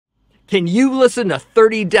Can you listen to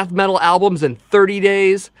 30 death metal albums in 30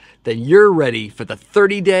 days? Then you're ready for the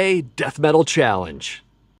 30-day death metal challenge.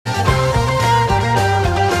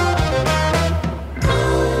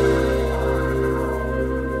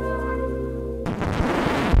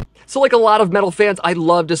 So like a lot of metal fans, I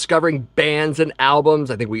love discovering bands and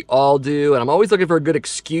albums. I think we all do, and I'm always looking for a good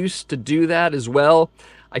excuse to do that as well.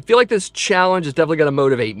 I feel like this challenge is definitely going to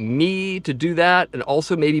motivate me to do that and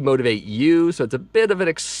also maybe motivate you, so it's a bit of an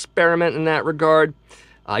experiment in that regard.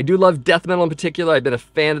 I do love death metal in particular. I've been a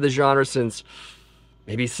fan of the genre since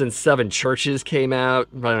Seven Churches came out,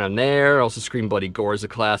 right around there. Also Scream Bloody Gore is a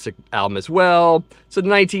classic album as well. So the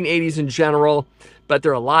 1980s in general, but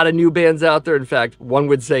there are a lot of new bands out there. In fact, one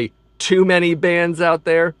would say too many bands out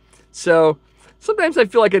there. So sometimes I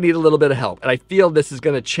feel like I need a little bit of help, and I feel this is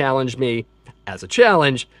going to challenge me as a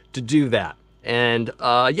challenge to do that. And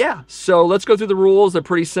yeah, so let's go through the rules. They're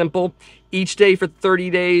pretty simple. Each day for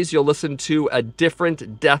 30 days, you'll listen to a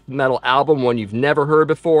different death metal album, one you've never heard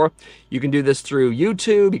before. You can do this through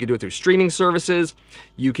YouTube. You can do it through streaming services.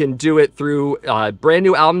 You can do it through brand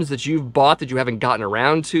new albums that you've bought that you haven't gotten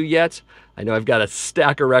around to yet. I know I've got a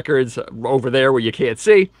stack of records over there where you can't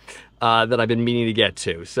see that I've been meaning to get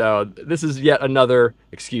to. So this is yet another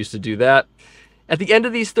excuse to do that. At the end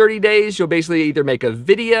of these 30 days, you'll basically either make a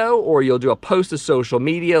video or you'll do a post to social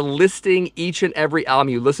media listing each and every album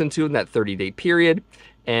you listen to in that 30-day period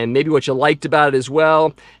and maybe what you liked about it as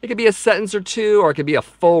well. It could be a sentence or two, or it could be a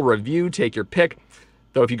full review. Take your pick.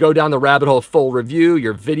 Though if you go down the rabbit hole of full review,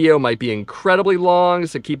 your video might be incredibly long,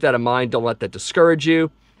 so keep that in mind. Don't let that discourage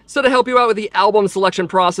you. So to help you out with the album selection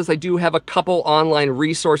process, I do have a couple online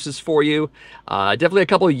resources for you. Definitely a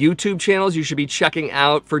couple of YouTube channels you should be checking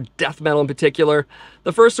out for death metal in particular.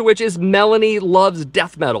 The first of which is Melanie Loves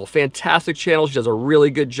Death Metal. Fantastic channel. She does a really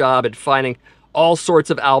good job at finding all sorts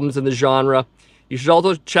of albums in the genre. You should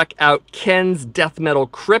also check out Ken's Death Metal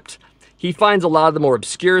Crypt. He finds a lot of the more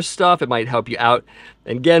obscure stuff. It might help you out.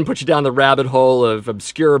 And again, put you down the rabbit hole of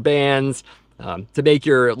obscure bands to make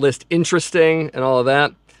your list interesting and all of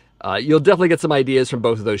that. You'll definitely get some ideas from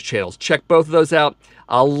both of those channels. Check both of those out.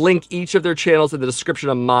 I'll link each of their channels in the description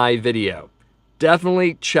of my video.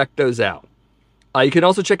 Definitely check those out. You can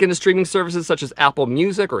also check into streaming services such as Apple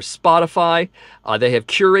Music or Spotify. They have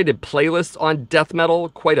curated playlists on death metal,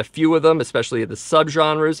 quite a few of them, especially the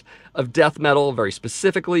subgenres of death metal, very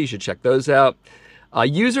specifically. You should check those out.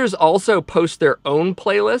 Users also post their own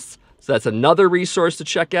playlists, so that's another resource to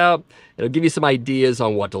check out. It'll give you some ideas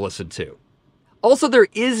on what to listen to. Also, there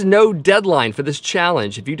is no deadline for this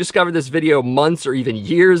challenge. If you discover this video months or even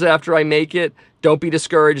years after I make it, don't be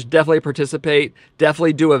discouraged. Definitely participate.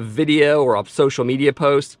 Definitely do a video or a social media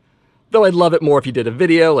post. Though I'd love it more if you did a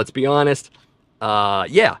video, let's be honest.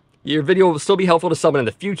 Yeah, your video will still be helpful to someone in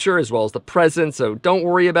the future as well as the present, so don't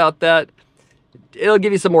worry about that. It'll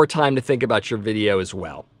give you some more time to think about your video as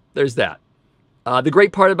well. There's that. The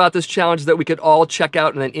great part about this challenge is that we could all check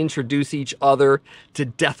out and then introduce each other to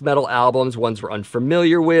death metal albums, ones we're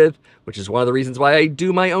unfamiliar with, which is one of the reasons why I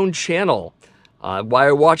do my own channel, why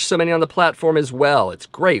I watch so many on the platform as well. It's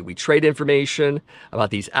great. We trade information about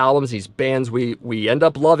these albums, these bands we end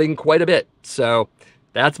up loving quite a bit. So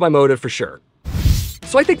that's my motive for sure.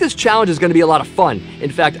 So I think this challenge is going to be a lot of fun. In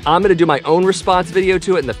fact, I'm going to do my own response video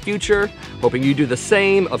to it in the future, hoping you do the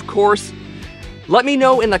same, of course. Let me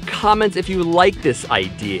know in the comments if you like this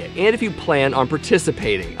idea and if you plan on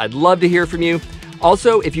participating. I'd love to hear from you.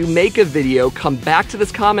 Also, if you make a video, come back to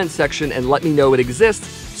this comment section and let me know it exists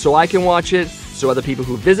so I can watch it, so other people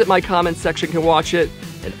who visit my comment section can watch it,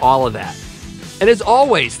 and all of that. And as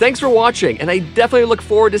always, thanks for watching, and I definitely look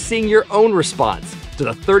forward to seeing your own response to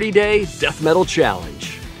the 30-day Death Metal Challenge.